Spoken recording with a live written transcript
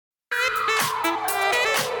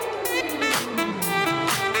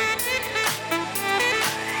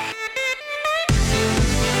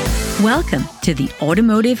Welcome to the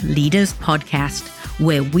Automotive Leaders Podcast,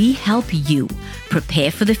 where we help you prepare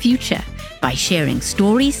for the future by sharing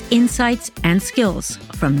stories, insights, and skills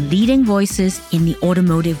from leading voices in the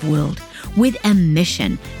automotive world with a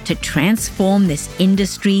mission to transform this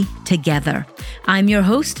industry together. I'm your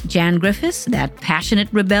host, Jan Griffiths, that passionate,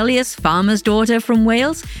 rebellious farmer's daughter from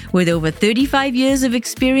Wales with over 35 years of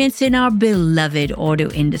experience in our beloved auto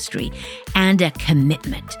industry and a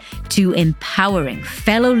commitment to empowering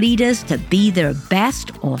fellow leaders to be their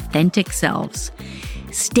best authentic selves.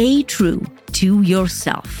 Stay true to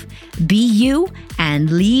yourself. Be you and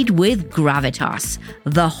lead with gravitas,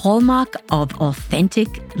 the hallmark of authentic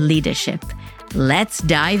leadership. Let's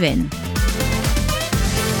dive in.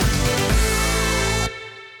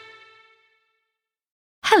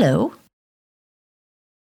 Hello.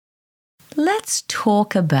 Let's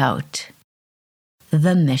talk about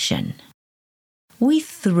the mission. We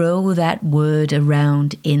throw that word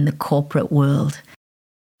around in the corporate world.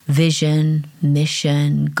 Vision,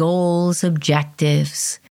 mission, goals,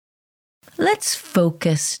 objectives. Let's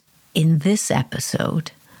focus in this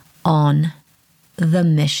episode on the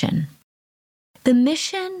mission. The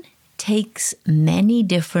mission takes many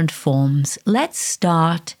different forms. Let's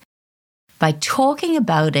start by talking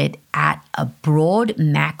about it at a broad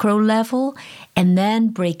macro level and then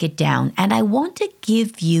break it down. And I want to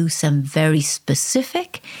give you some very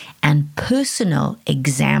specific and personal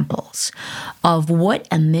examples of what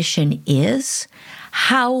a mission is,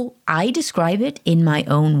 how I describe it in my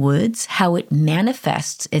own words, how it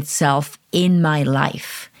manifests itself in my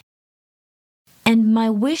life. And my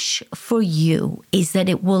wish for you is that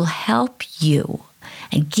it will help you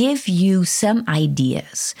and give you some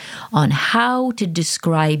ideas on how to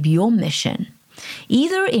describe your mission,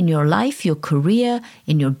 either in your life, your career,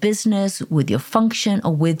 in your business, with your function,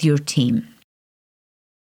 or with your team.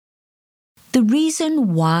 The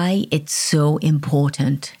reason why it's so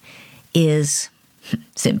important is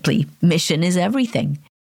simply mission is everything.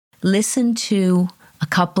 Listen to a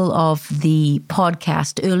couple of the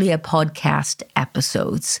earlier podcast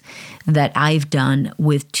episodes that I've done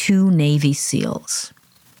with two Navy SEALs.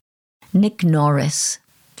 Nick Norris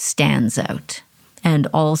stands out, and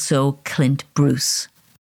also Clint Bruce.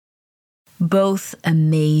 Both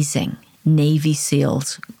amazing Navy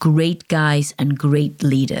SEALs, great guys and great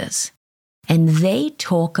leaders. And they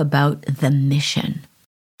talk about the mission.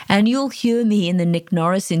 And you'll hear me in the Nick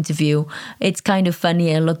Norris interview. It's kind of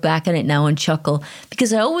funny. I look back on it now and chuckle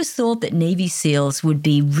because I always thought that Navy SEALs would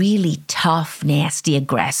be really tough, nasty,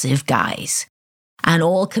 aggressive guys and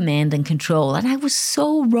all command and control. And I was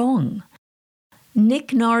so wrong.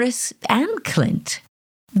 Nick Norris and Clint,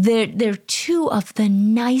 they're two of the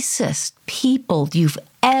nicest people you've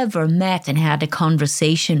ever met and had a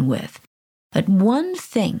conversation with. But one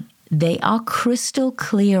thing they are crystal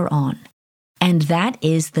clear on, and that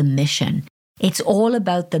is the mission. It's all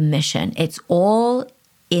about the mission. It's all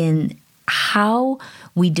in how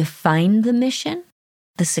we define the mission,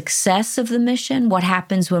 the success of the mission, what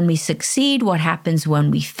happens when we succeed, what happens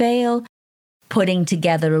when we fail, putting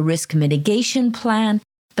together a risk mitigation plan,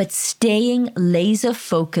 but staying laser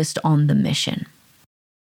focused on the mission.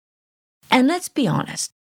 And let's be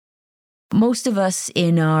honest, most of us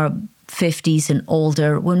in our 50s and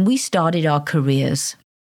older, when we started our careers,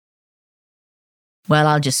 well,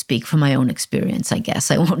 I'll just speak from my own experience, I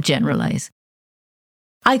guess. I won't generalize.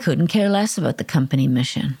 I couldn't care less about the company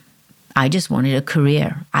mission. I just wanted a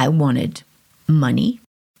career. I wanted money,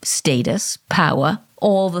 status, power,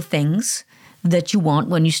 all the things that you want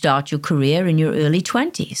when you start your career in your early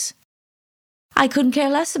 20s. I couldn't care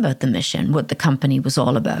less about the mission, what the company was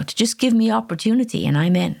all about. Just give me opportunity and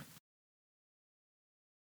I'm in.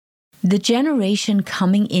 The generation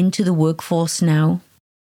coming into the workforce now,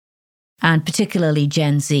 and particularly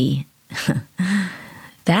Gen Z,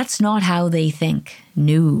 that's not how they think.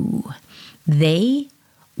 No. They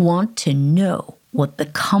want to know what the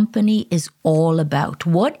company is all about.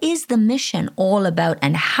 What is the mission all about,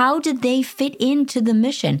 and how do they fit into the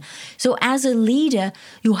mission? So as a leader,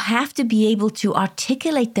 you have to be able to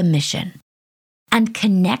articulate the mission and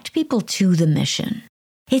connect people to the mission.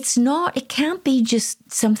 It can't be just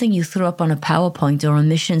something you throw up on a PowerPoint or a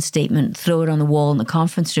mission statement, throw it on the wall in the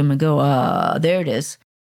conference room and go, there it is.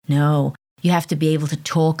 No, you have to be able to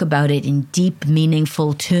talk about it in deep,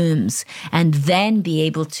 meaningful terms and then be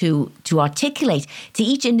able to articulate to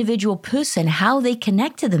each individual person how they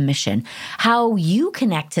connect to the mission, how you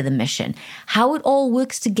connect to the mission, how it all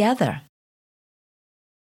works together.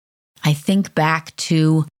 I think back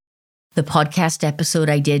to the podcast episode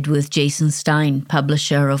I did with Jason Stein,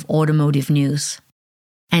 publisher of Automotive News.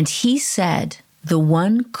 And he said the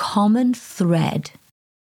one common thread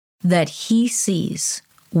that he sees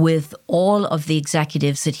with all of the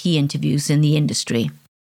executives that he interviews in the industry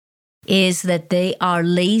is that they are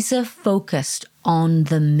laser focused on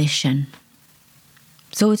the mission.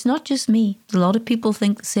 So it's not just me. A lot of people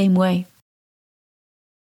think the same way.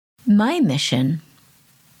 My mission,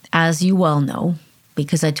 as you well know,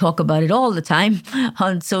 because I talk about it all the time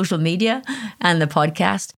on social media and the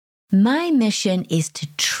podcast, my mission is to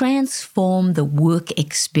transform the work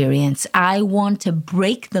experience. I want to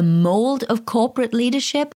break the mold of corporate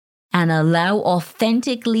leadership and allow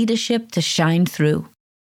authentic leadership to shine through.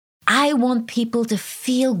 I want people to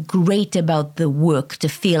feel great about the work, to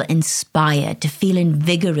feel inspired, to feel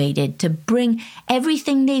invigorated, to bring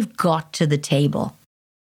everything they've got to the table.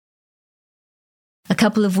 A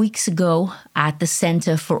couple of weeks ago at the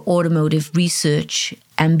Center for Automotive Research,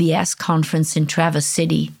 MBS conference in Traverse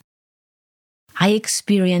City, I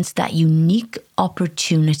experienced that unique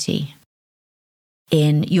opportunity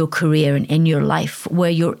in your career and in your life where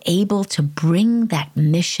you're able to bring that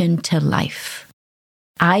mission to life.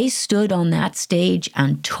 I stood on that stage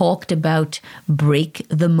and talked about breaking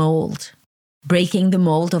the mold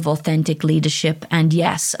of authentic leadership, and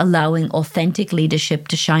yes, allowing authentic leadership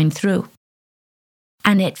to shine through.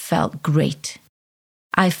 And it felt great.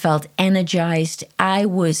 I felt energized. I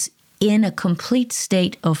was in a complete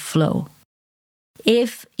state of flow.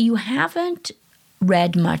 If you haven't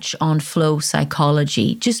read much on flow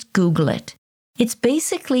psychology, just Google it. It's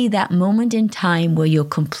basically that moment in time where you're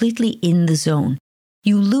completely in the zone.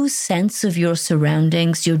 You lose sense of your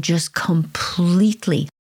surroundings. You're just completely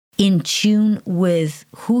in tune with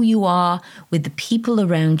who you are, with the people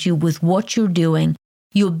around you, with what you're doing.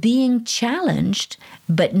 You're being challenged,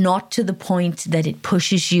 but not to the point that it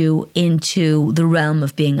pushes you into the realm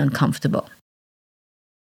of being uncomfortable.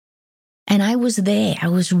 And I was there. I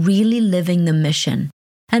was really living the mission.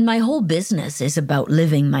 And my whole business is about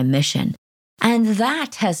living my mission. And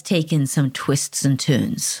that has taken some twists and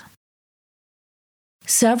turns.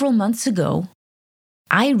 Several months ago,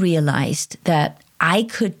 I realized that I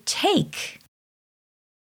could take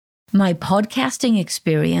my podcasting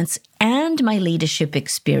experience and my leadership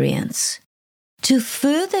experience to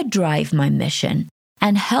further drive my mission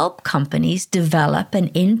and help companies develop an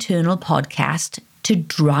internal podcast to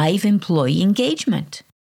drive employee engagement.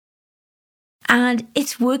 And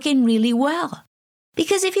it's working really well.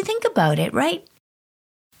 Because if you think about it, right?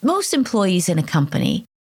 Most employees in a company,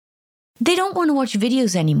 they don't want to watch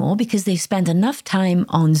videos anymore because they've spent enough time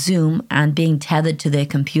on Zoom and being tethered to their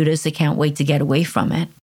computers. They can't wait to get away from it.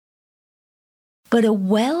 But a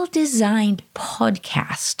well-designed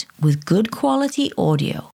podcast with good quality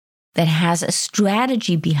audio that has a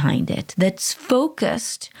strategy behind it, that's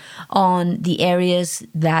focused on the areas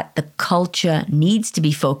that the culture needs to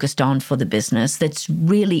be focused on for the business, that's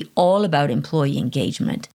really all about employee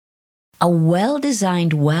engagement. A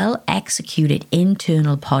well-designed, well-executed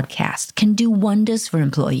internal podcast can do wonders for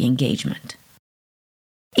employee engagement.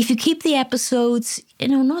 If you keep the episodes,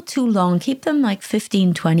 not too long, keep them like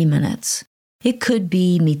 15, 20 minutes. It could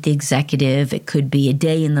be meet the executive. It could be a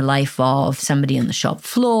day in the life of somebody on the shop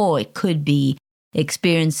floor. It could be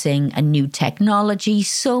experiencing a new technology.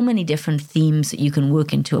 So many different themes that you can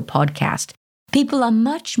work into a podcast. People are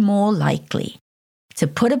much more likely to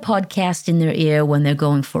put a podcast in their ear when they're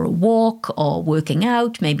going for a walk or working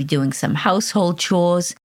out, maybe doing some household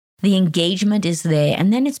chores. The engagement is there.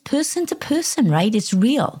 And then it's person to person, right? It's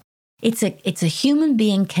real. It's a human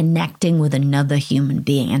being connecting with another human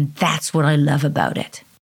being, and that's what I love about it.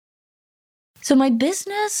 So my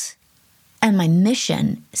business and my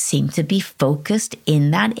mission seem to be focused in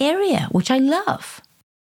that area, which I love.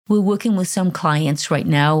 We're working with some clients right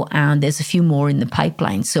now, and there's a few more in the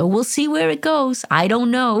pipeline, so we'll see where it goes. I don't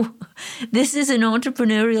know. This is an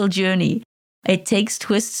entrepreneurial journey. It takes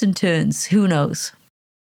twists and turns. Who knows?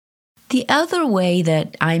 The other way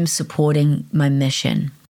that I'm supporting my mission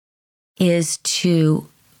is to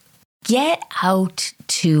get out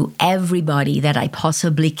to everybody that I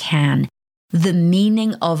possibly can the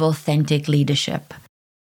meaning of authentic leadership.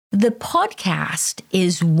 The podcast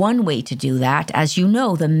is one way to do that. As you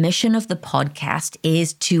know, the mission of the podcast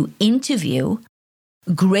is to interview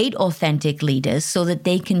great authentic leaders so that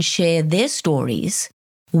they can share their stories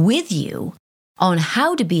with you on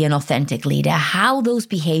how to be an authentic leader, how those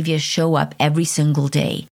behaviors show up every single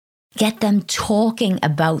day. Get them talking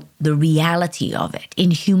about the reality of it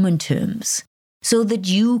in human terms so that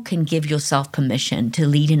you can give yourself permission to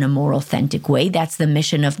lead in a more authentic way. That's the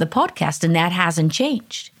mission of the podcast, and that hasn't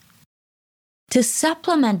changed. To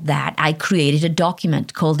supplement that, I created a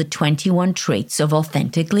document called the 21 Traits of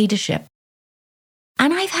Authentic Leadership.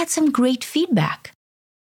 And I've had some great feedback.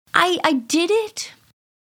 I did it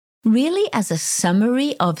really as a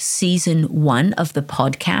summary of season 1 of the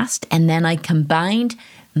podcast. And then I combined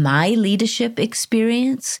my leadership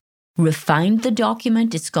experience, refined the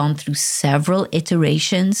document. It's gone through several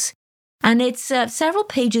iterations. And it's several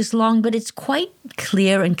pages long, but it's quite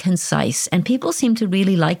clear and concise. And people seem to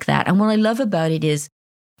really like that. And what I love about it is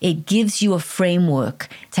it gives you a framework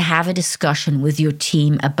to have a discussion with your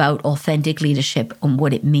team about authentic leadership and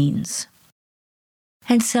what it means.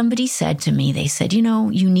 And somebody said to me, they said,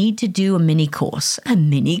 you need to do a mini course. A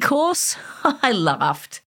mini course? I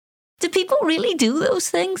laughed. Do people really do those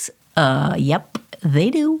things? Yep,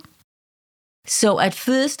 they do. So at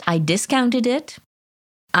first I discounted it.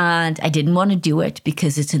 And I didn't want to do it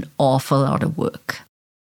because it's an awful lot of work.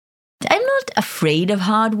 I'm not afraid of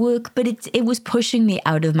hard work, but it was pushing me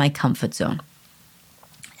out of my comfort zone.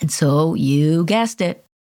 And so you guessed it.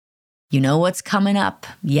 You know what's coming up.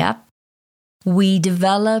 Yep. We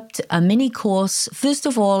developed a mini course. First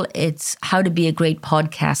of all, it's how to be a great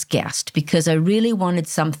podcast guest, because I really wanted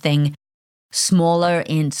something smaller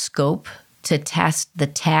in scope to test the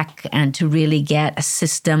tech and to really get a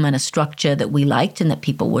system and a structure that we liked and that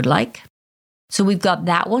people would like. So we've got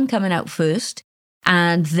that one coming out first.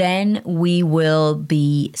 And then we will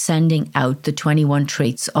be sending out the 21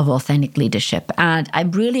 traits of authentic leadership. And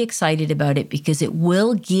I'm really excited about it because it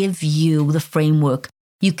will give you the framework.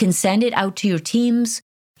 You can send it out to your teams.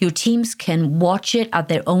 Your teams can watch it at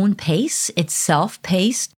their own pace. It's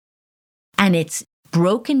self-paced. And it's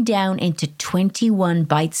broken down into 21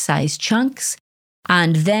 bite-sized chunks.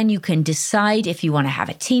 And then you can decide if you want to have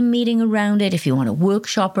a team meeting around it, if you want a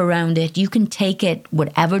workshop around it. You can take it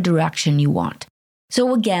whatever direction you want.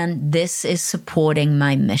 So again, this is supporting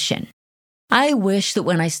my mission. I wish that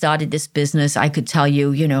when I started this business, I could tell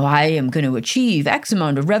you, I am going to achieve X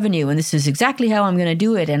amount of revenue and this is exactly how I'm going to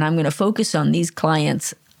do it. And I'm going to focus on these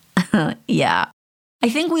clients. Yeah, I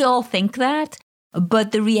think we all think that.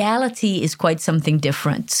 But the reality is quite something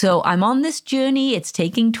different. So I'm on this journey. It's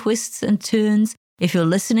taking twists and turns. If you're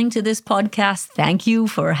listening to this podcast, thank you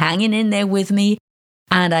for hanging in there with me.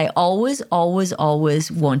 And I always, always,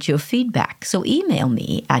 always want your feedback. So email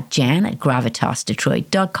me at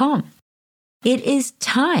jan@gravitasdetroit.com. It is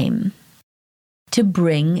time to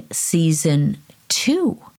bring season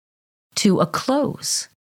 2 to a close.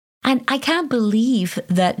 And I can't believe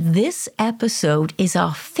that this episode is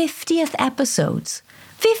our 50th episode.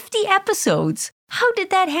 50 episodes! How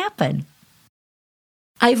did that happen?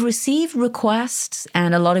 I've received requests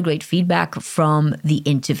and a lot of great feedback from the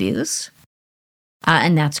interviews.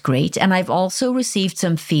 And that's great. And I've also received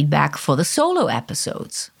some feedback for the solo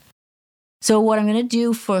episodes. So what I'm going to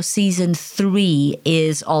do for season 3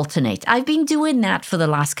 is alternate. I've been doing that for the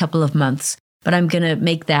last couple of months. But I'm going to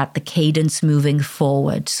make that the cadence moving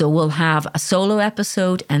forward. So we'll have a solo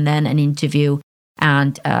episode and then an interview.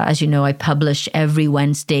 And as you know, I publish every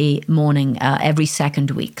Wednesday morning, every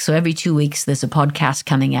second week. So every 2 weeks, there's a podcast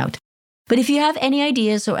coming out. But if you have any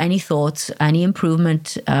ideas or any thoughts, any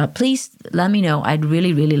improvement, please let me know. I'd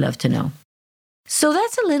really, really love to know. So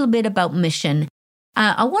that's a little bit about mission.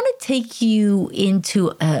 I want to take you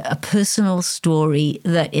into a personal story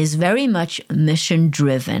that is very much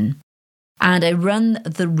mission-driven. And I run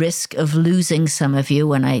the risk of losing some of you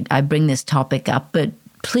when I bring this topic up, but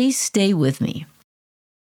please stay with me.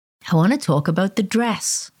 I want to talk about the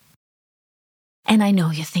dress. And I know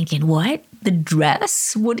you're thinking, what? The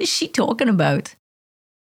dress? What is she talking about?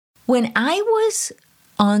 When I was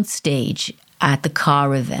on stage at the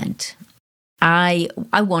car event, I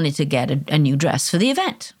wanted to get a new dress for the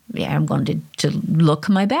event. Yeah, I wanted to look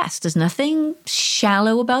my best. There's nothing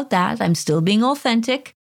shallow about that. I'm still being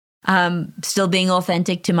authentic. Still being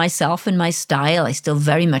authentic to myself and my style. I still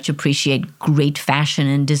very much appreciate great fashion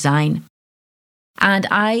and design. And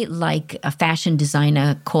I like a fashion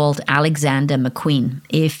designer called Alexander McQueen.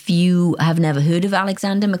 If you have never heard of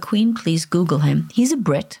Alexander McQueen, please Google him. He's a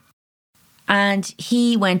Brit. And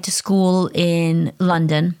he went to school in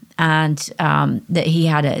London and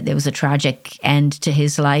there was a tragic end to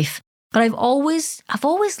his life. But I've always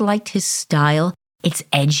liked his style. It's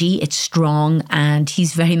edgy, it's strong, and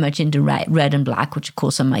he's very much into red and black, which of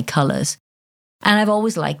course are my colors. And I've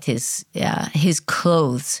always liked his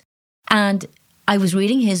clothes. And I was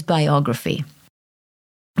reading his biography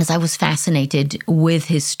as I was fascinated with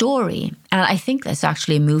his story. And I think there's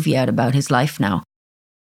actually a movie out about his life now.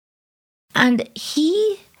 And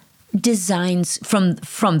he designs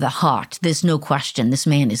from the heart. There's no question. This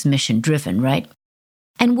man is mission driven, right?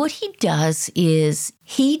 And what he does is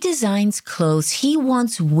he designs clothes. He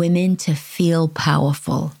wants women to feel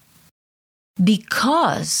powerful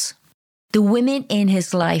because the women in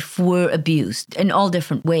his life were abused in all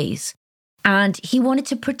different ways. and he wanted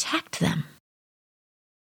to protect them.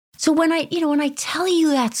 So when I tell you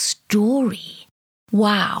that story,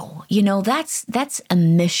 wow, that's a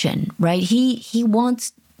mission, right? He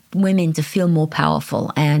wants women to feel more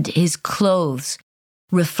powerful, and his clothes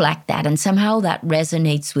reflect that, and somehow that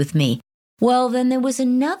resonates with me. Well, then there was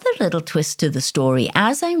another little twist to the story.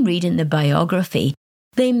 As I'm reading the biography,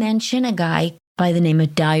 they mention a guy by the name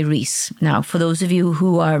of Dai Rees. Now, for those of you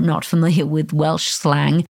who are not familiar with Welsh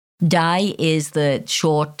slang, Dai is the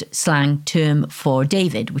short slang term for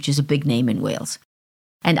David, which is a big name in Wales.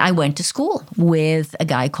 And I went to school with a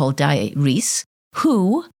guy called Dai Rees,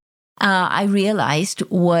 who I realized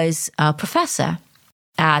was a professor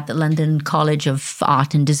at the London College of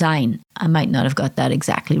Art and Design. I might not have got that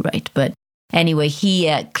exactly right, but anyway,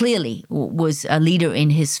 he clearly was a leader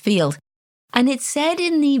in his field. And it said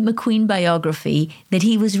in the McQueen biography that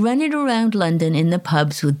he was running around London in the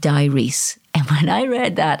pubs with Dai Rees. And when I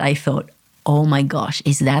read that, I thought, oh my gosh,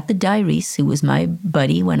 is that the Dai Rees who was my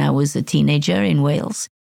buddy when I was a teenager in Wales?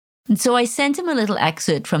 And so I sent him a little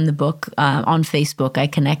excerpt from the book on Facebook. I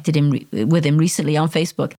connected with him recently on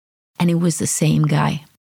Facebook, and it was the same guy.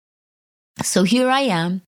 So here I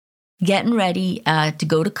am, getting ready to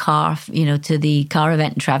go to to the car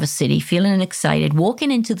event in Traverse City, feeling excited,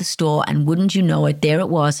 walking into the store, and wouldn't you know it, there it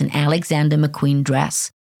was, an Alexander McQueen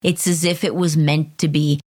dress. It's as if it was meant to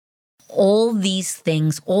be. All these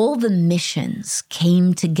things, all the missions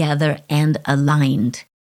came together and aligned.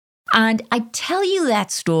 And I tell you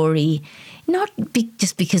that story not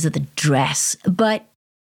just because of the dress, but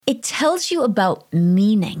it tells you about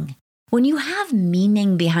meaning. When you have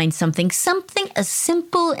meaning behind something as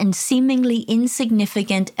simple and seemingly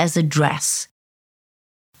insignificant as a dress,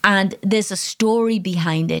 and there's a story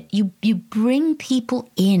behind it, you bring people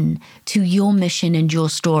in to your mission and your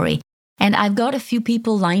story. And I've got a few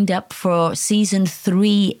people lined up for season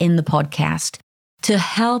 3 in the podcast to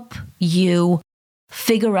help you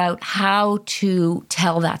figure out how to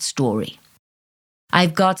tell that story.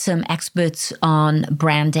 I've got some experts on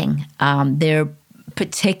branding. They're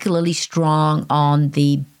particularly strong on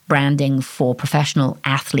the branding for professional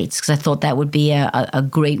athletes, because I thought that would be a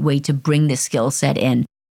great way to bring this skill set in.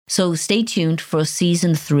 So stay tuned for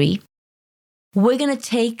season 3. We're going to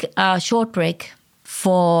take a short break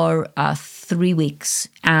for 3 weeks,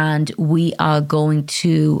 and we are going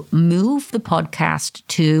to move the podcast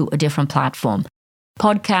to a different platform.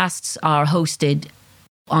 Podcasts are hosted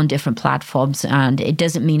on different platforms, and it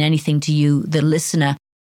doesn't mean anything to you, the listener.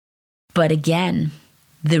 But again,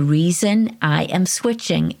 the reason I am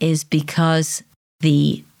switching is because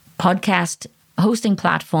the podcast hosting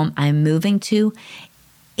platform I'm moving to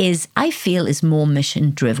I feel is more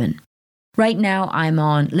mission driven. Right now, I'm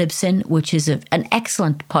on Libsyn, which is an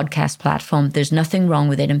excellent podcast platform. There's nothing wrong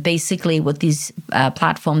with it. And basically what these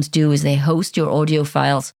platforms do is they host your audio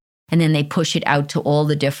files, and then they push it out to all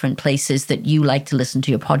the different places that you like to listen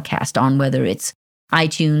to your podcast on, whether it's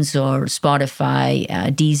iTunes or Spotify,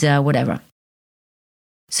 Deezer, whatever.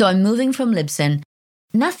 So I'm moving from Libsyn.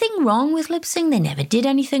 Nothing wrong with Libsyn. They never did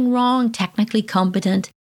anything wrong, technically competent.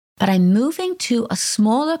 But I'm moving to a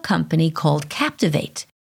smaller company called Captivate.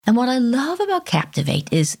 And what I love about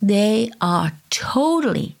Captivate is they are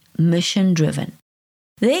totally mission driven.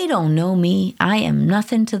 They don't know me. I am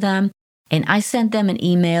nothing to them. And I sent them an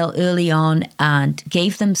email early on and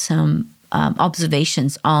gave them some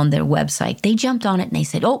observations on their website. They jumped on it and they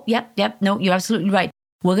said, oh, yep, no, you're absolutely right.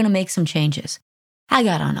 We're going to make some changes. I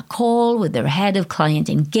got on a call with their head of client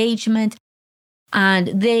engagement, and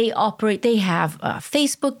they have a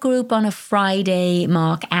Facebook group on a Friday,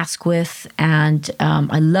 Mark Asquith, and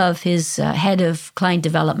I love his head of client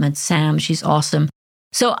development, Sam. She's awesome.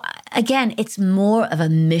 So again, it's more of a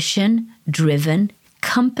mission-driven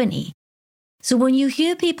company. So when you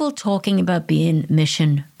hear people talking about being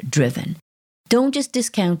mission-driven, don't just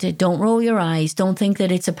discount it. Don't roll your eyes. Don't think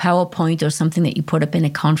that it's a PowerPoint or something that you put up in a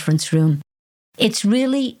conference room. It's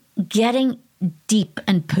really getting deep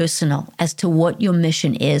and personal as to what your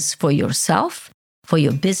mission is for yourself, for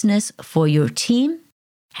your business, for your team,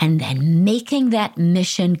 and then making that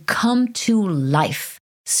mission come to life,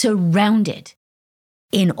 surrounded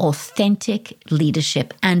in authentic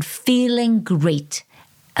leadership and feeling great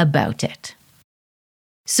about it.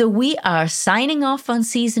 So we are signing off on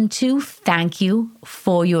season 2. Thank you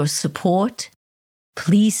for your support.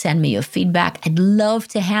 Please send me your feedback. I'd love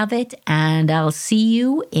to have it, and I'll see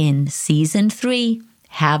you in season 3.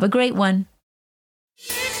 Have a great one.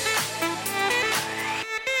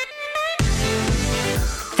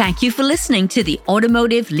 Thank you for listening to the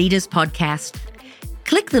Automotive Leaders Podcast.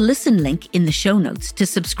 Click the listen link in the show notes to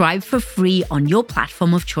subscribe for free on your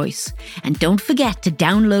platform of choice. And don't forget to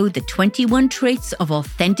download the 21 Traits of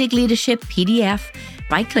Authentic Leadership PDF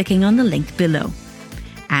by clicking on the link below.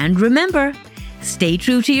 And remember, stay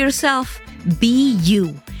true to yourself, be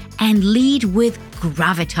you, and lead with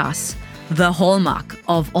gravitas, the hallmark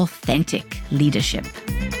of authentic leadership.